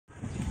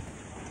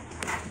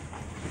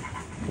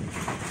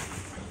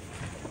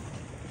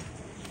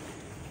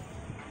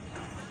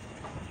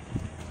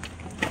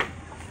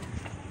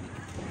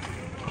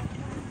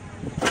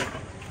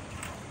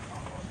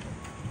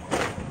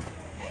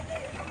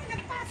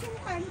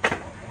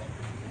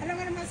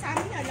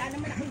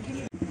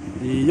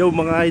Yo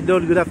mga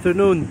idol, good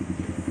afternoon.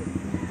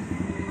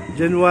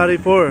 January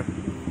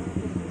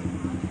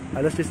 4.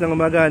 Alas 10 ng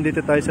umaga,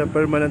 dito tayo sa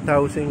permanent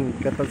housing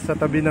sa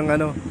tabi ng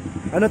ano.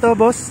 Ano to,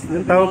 boss?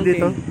 Yung tawag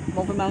dito?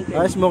 Smoky Mountain.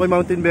 Ah, Smoky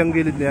Mountain ba yung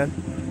gilid na yan?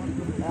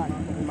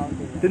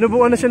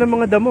 Tinubuan na siya ng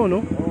mga damo,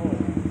 no?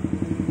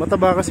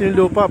 Mataba kasi yung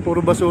lupa,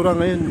 puro basura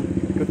ngayon.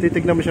 Kung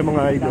titignan mo siya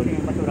mga idol.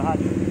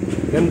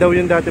 Yan daw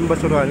yung dating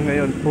basurahan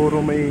ngayon.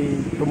 Puro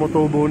may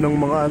tumutubo ng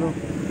mga ano,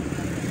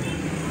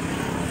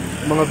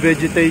 mga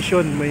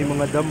vegetation, may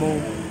mga damo.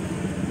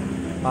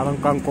 Parang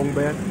kangkong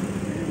ba yan?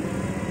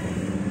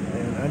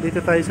 Ayan,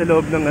 andito tayo sa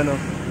loob ng ano,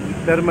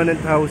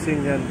 permanent housing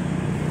yan.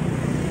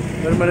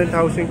 Permanent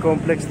housing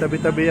complex,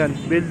 tabi-tabi yan.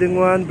 Building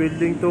 1,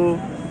 building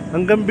 2,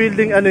 hanggang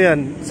building ano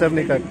yan, Sir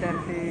Nikat?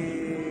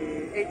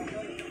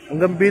 38.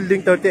 Hanggang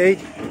building 38.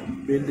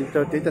 Building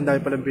 38, ang dami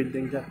palang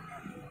building dyan.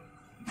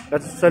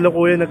 At sa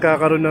Lukuyan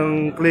nagkakaroon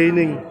ng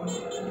cleaning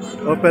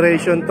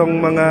operation tong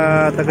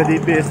mga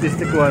taga-DPS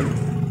District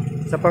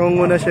 1. Sa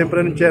pangunguna siyempre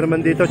ng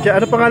chairman dito.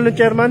 Ano pangalan ng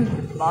chairman?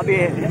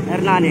 Bobby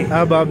Hernani.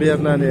 Ah, Bobby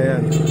Hernani,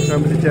 ayan.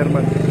 Kasama si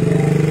chairman.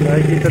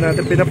 Nakikita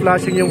natin,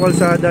 pina-flashing yung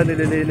kalsada,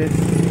 nililinis.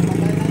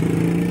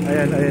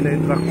 Ayan, ayan na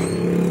yung truck.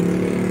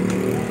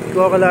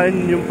 Kung akalain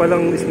yung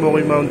palang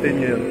Smoky Mountain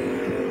yun.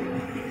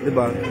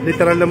 Diba?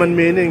 Literal naman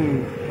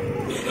meaning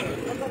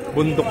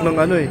bundok ng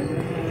ano eh.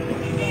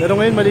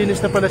 Pero ngayon malinis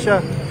na pala siya.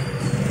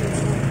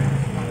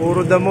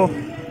 Puro damo.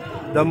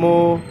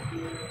 Damo.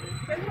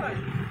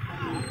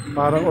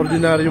 Parang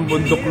ordinaryong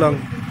bundok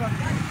lang.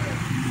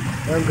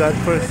 Ayan, God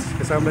first.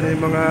 Kasama na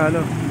yung mga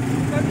ano,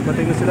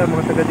 pating na sila,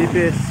 mga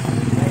taga-DPS.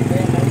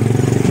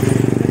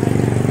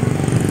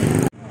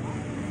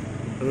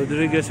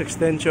 Rodriguez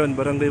Extension,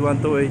 Barangay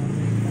 128.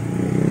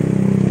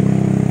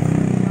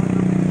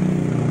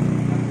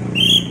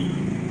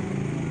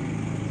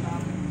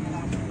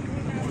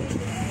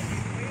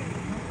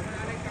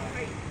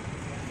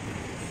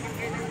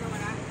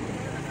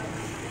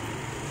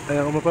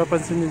 Ayan, kung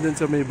mapapansin nyo dun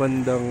sa may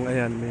bandang,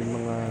 ayan, may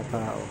mga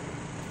tao.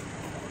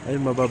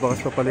 Ayun,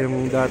 mababakas pa pala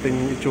yung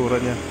dating itsura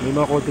niya. May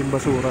mga konting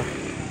basura.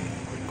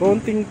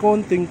 Konti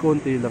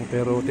lang,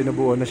 pero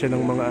tinabuan na siya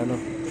ng mga ano,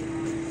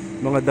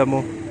 mga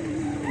damo.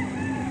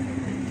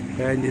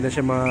 Kaya hindi na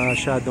siya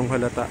masyadong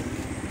halata.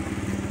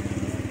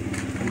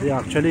 Hindi,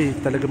 actually,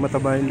 talaga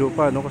mataba yung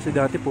lupa, no? Kasi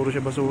dati puro siya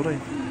basura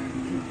eh.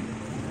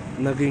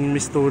 Naging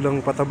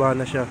mistulang pataba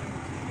na siya.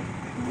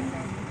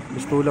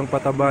 Mistulang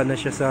pataba na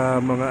siya sa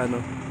mga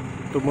ano,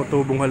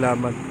 tumutubong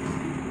halaman.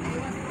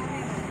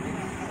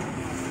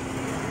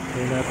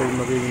 Kaya natin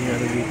magiging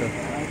ano dito.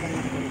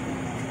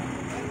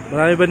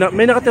 Marami ba na,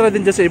 may nakatira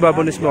din dyan sa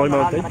ibabaw ni Smoky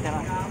Mountain?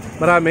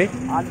 Marami?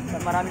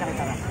 Marami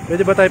nakitira.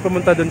 Pwede ba tayo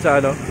pumunta dun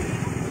sa ano?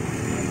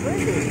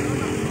 Pwede.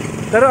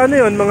 Pero ano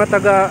yun, mga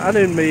taga, ano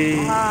yun,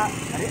 may... Mga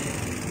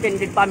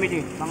extended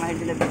family, mga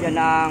hindi nabigyan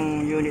ng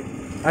unit.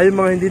 Ay, yung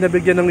mga hindi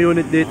nabigyan ng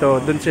unit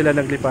dito, dun sila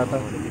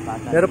naglipatan.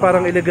 Pero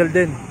parang illegal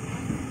din.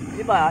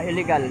 Iba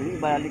illegal,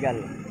 iba legal.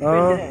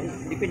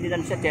 Depende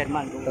lang sa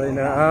chairman.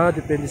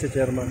 Depende sa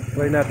chairman.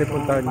 Try natin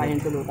puntahan.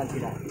 Mahintulutan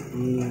sila.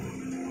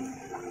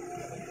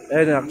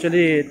 Ayun,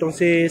 actually, itong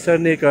si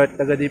Sir Nikat,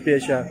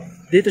 taga-DPS siya.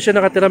 Dito siya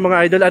nakatira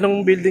mga idol.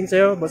 Anong building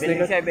sa'yo?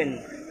 Building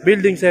 7.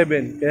 Building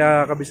 7.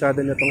 Kaya kabisado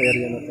niya itong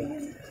area na to.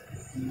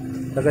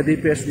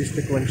 Taga-DPS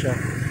District 1 siya.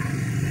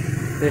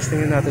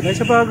 Testingin natin. Ay,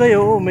 sa bagay,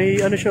 oo. May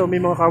ano siya,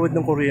 may mga kawad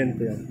ng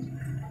kuryente yan.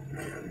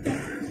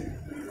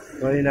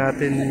 Try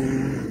natin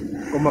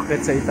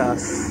umakyat sa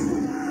itaas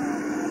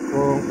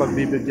kung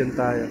pagbibigyan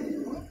tayo.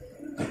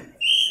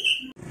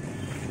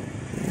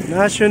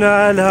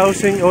 National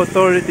Housing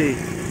Authority,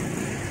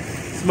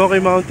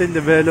 Smoky Mountain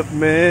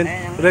Development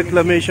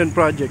Reclamation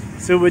Project,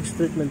 Sewage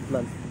Treatment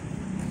Plant.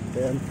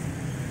 Ayan.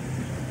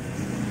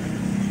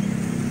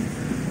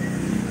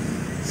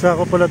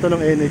 Sako pala to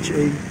ng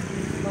NHA.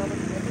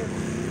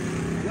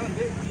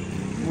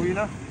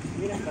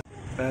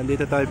 Ayan,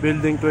 dito tayo,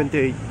 Building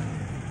 28.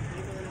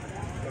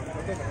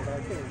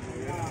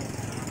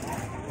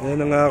 Ayan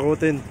ang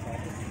akutin.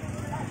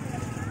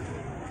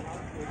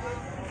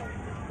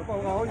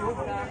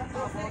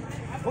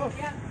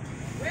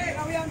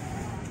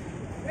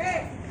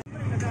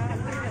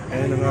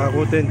 Ayan ang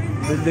akutin.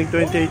 Building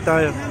 28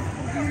 tayo.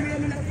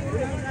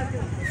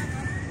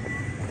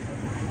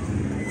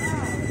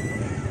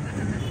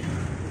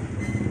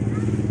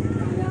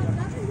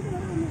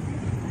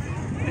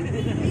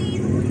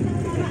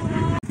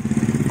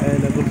 Ayan,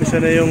 nag-umpisa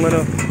na yung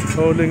ano,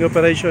 hauling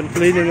operation,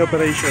 cleaning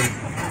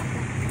operation.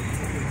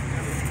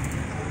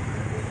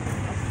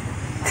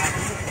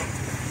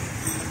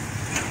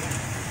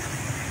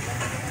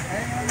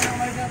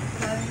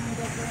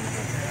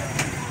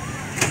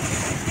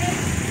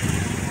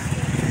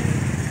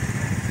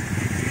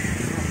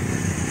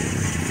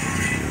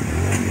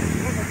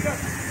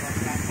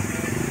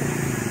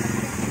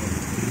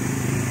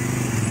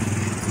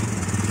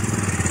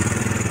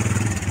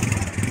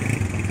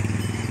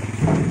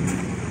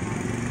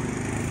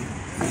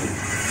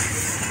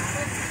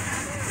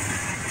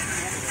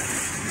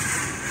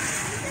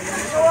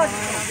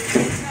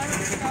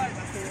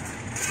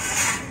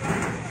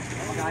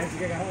 Ayos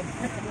ka gawin.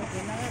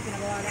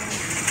 Pinagawa lang.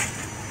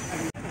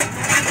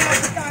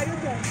 Tayo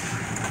dyan.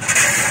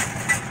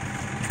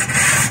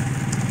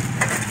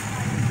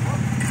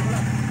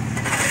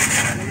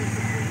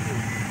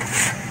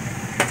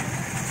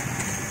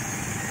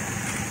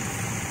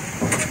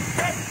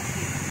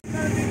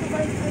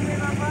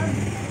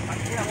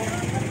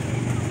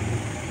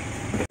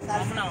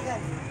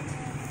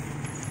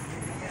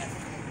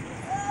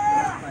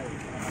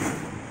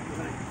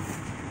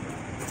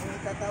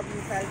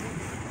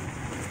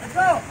 Let's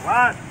go!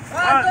 One,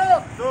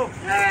 two.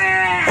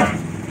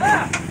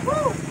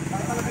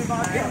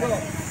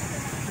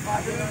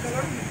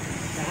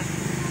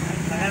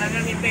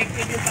 Talagang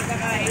effective yung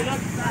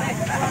pagkakailot.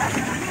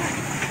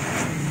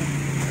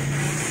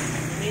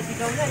 May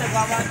sigaw na,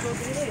 nagwawanto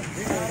din eh.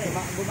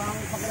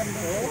 Bumangon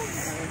pakiramdam ko.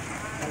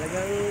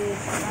 Talagang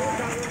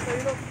pagkakailot sa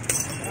ilot.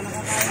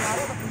 Nakakain na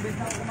ako, tapos imbes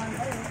na ako kumain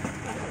kayo.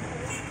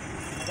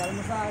 Akala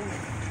mo saan.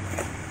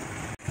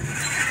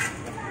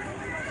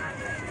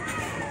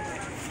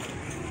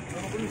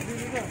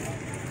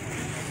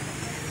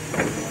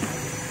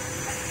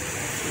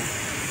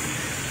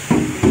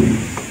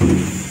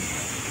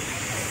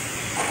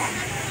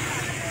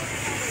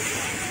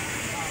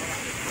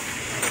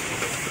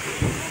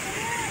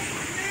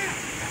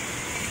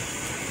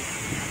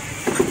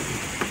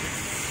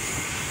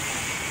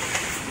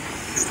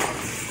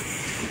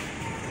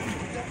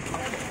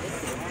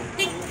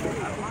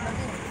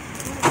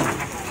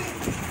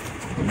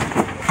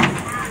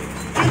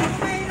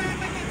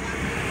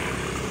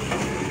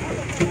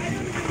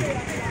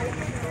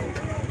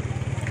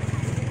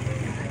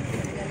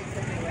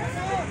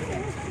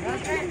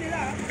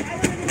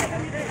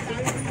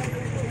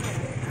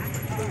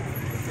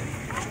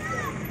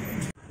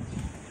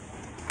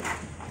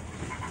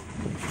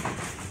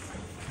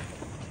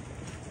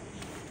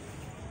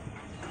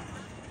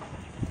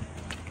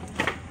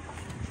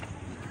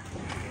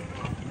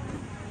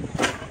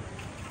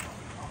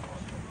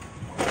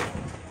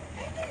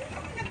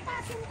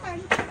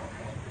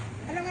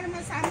 Alam nga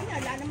naman sa amin,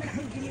 wala naman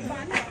akong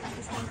giniban.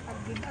 Tapos ng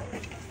pag-giba.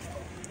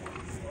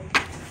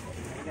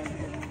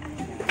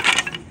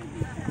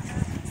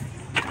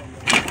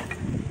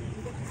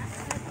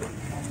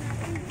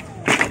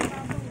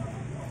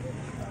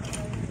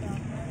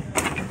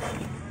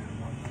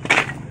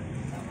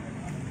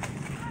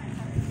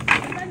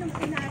 Diba nung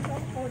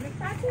pinasok ko,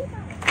 nagpasok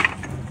pa.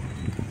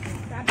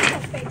 Sabi ko,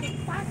 pwede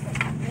pasok.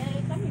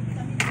 Eh, kami.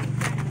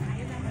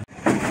 Ayaw naman.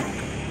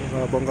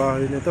 Habang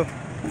kahoy nito.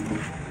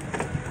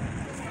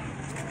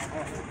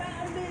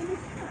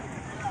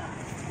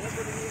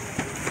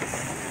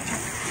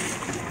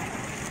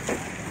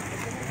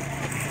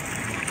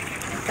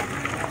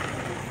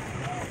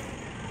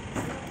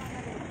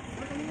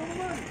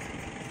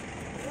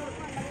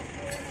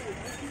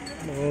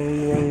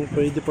 Mukhang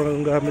pwede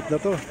pang gamit na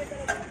to.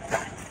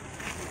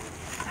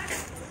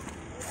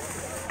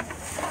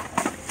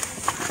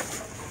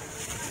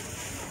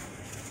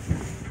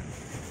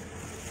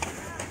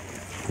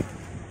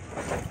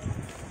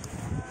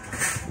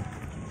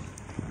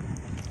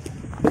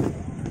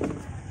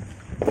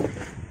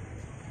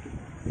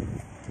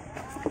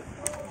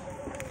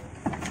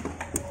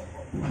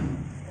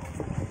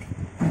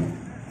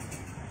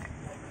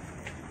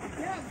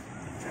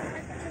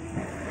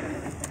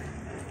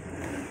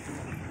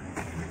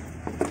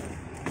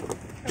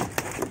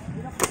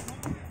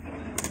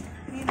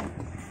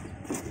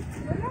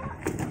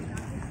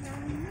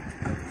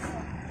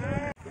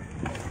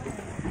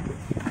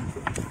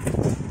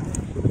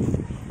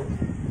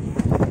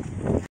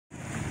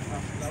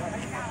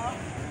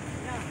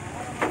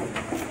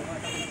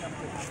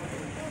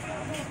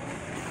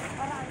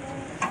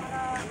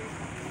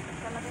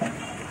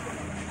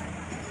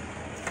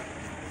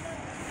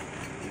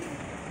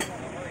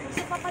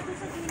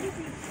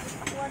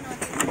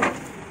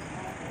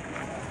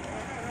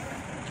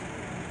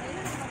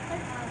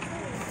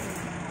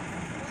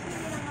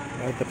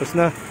 Ay, tapos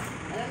na.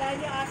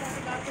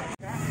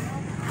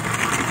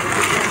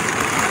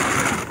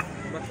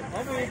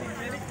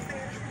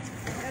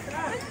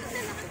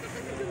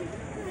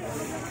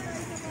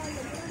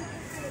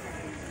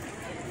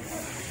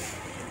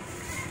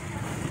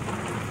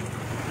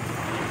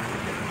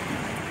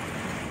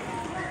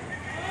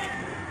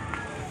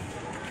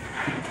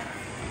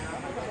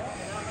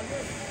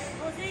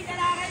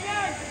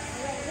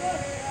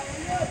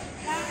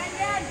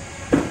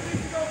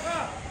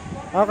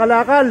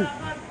 Kalakal.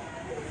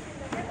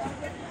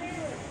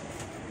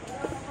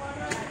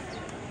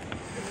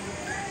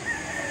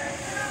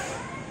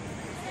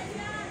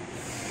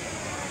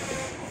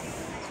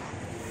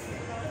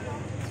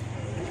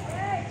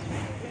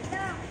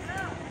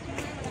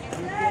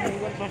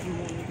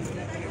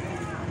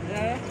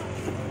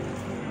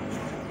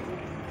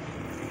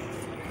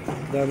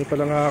 Dami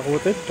palang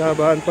nakakutin.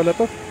 Kahabaan pala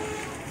to.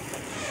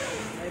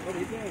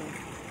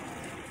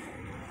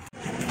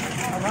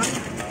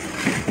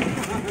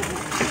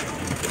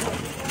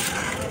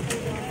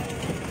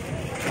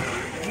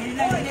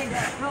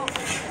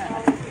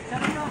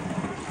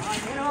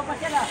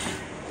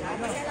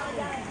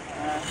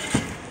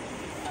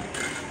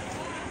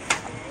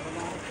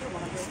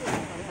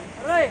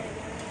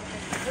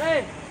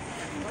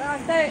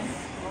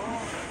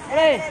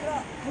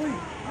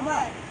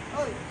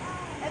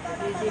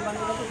 Isipan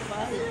ko lang ito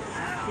pa.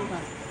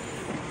 Isipan.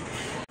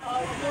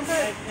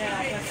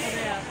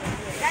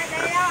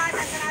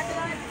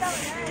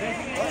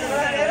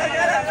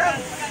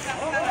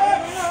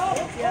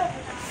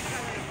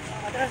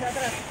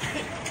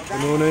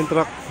 Puno na yung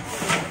truck.